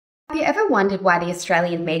you ever wondered why the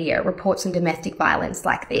Australian media reports on domestic violence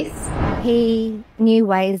like this? He knew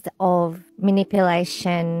ways of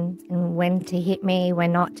manipulation and when to hit me,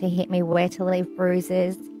 when not to hit me, where to leave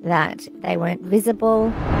bruises, that they weren't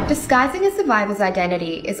visible. Disguising a survivor's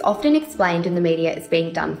identity is often explained in the media as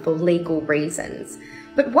being done for legal reasons.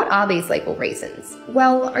 But what are these legal reasons?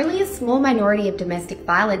 Well, only a small minority of domestic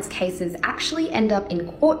violence cases actually end up in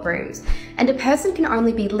courtrooms, and a person can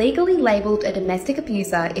only be legally labelled a domestic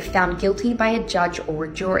abuser if found guilty by a judge or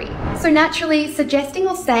a jury. So naturally, suggesting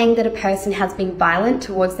or saying that a person has been violent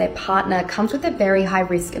towards their partner comes with a very high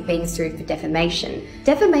risk of being sued for defamation.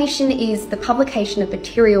 Defamation is the publication of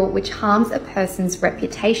material which harms a person's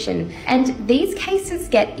reputation, and these cases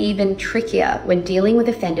get even trickier when dealing with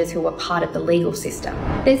offenders who are part of the legal system.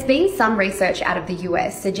 There's been some research out of the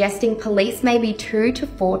US suggesting police may be 2 to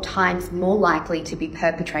 4 times more likely to be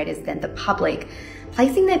perpetrators than the public,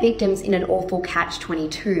 placing their victims in an awful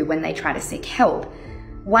catch-22 when they try to seek help.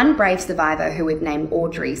 One brave survivor, who we've named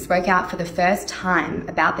Audrey, spoke out for the first time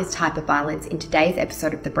about this type of violence in today's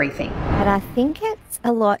episode of The Briefing. But I think it's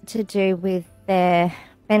a lot to do with their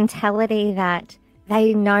mentality that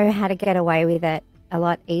they know how to get away with it a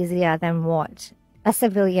lot easier than what a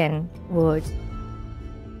civilian would.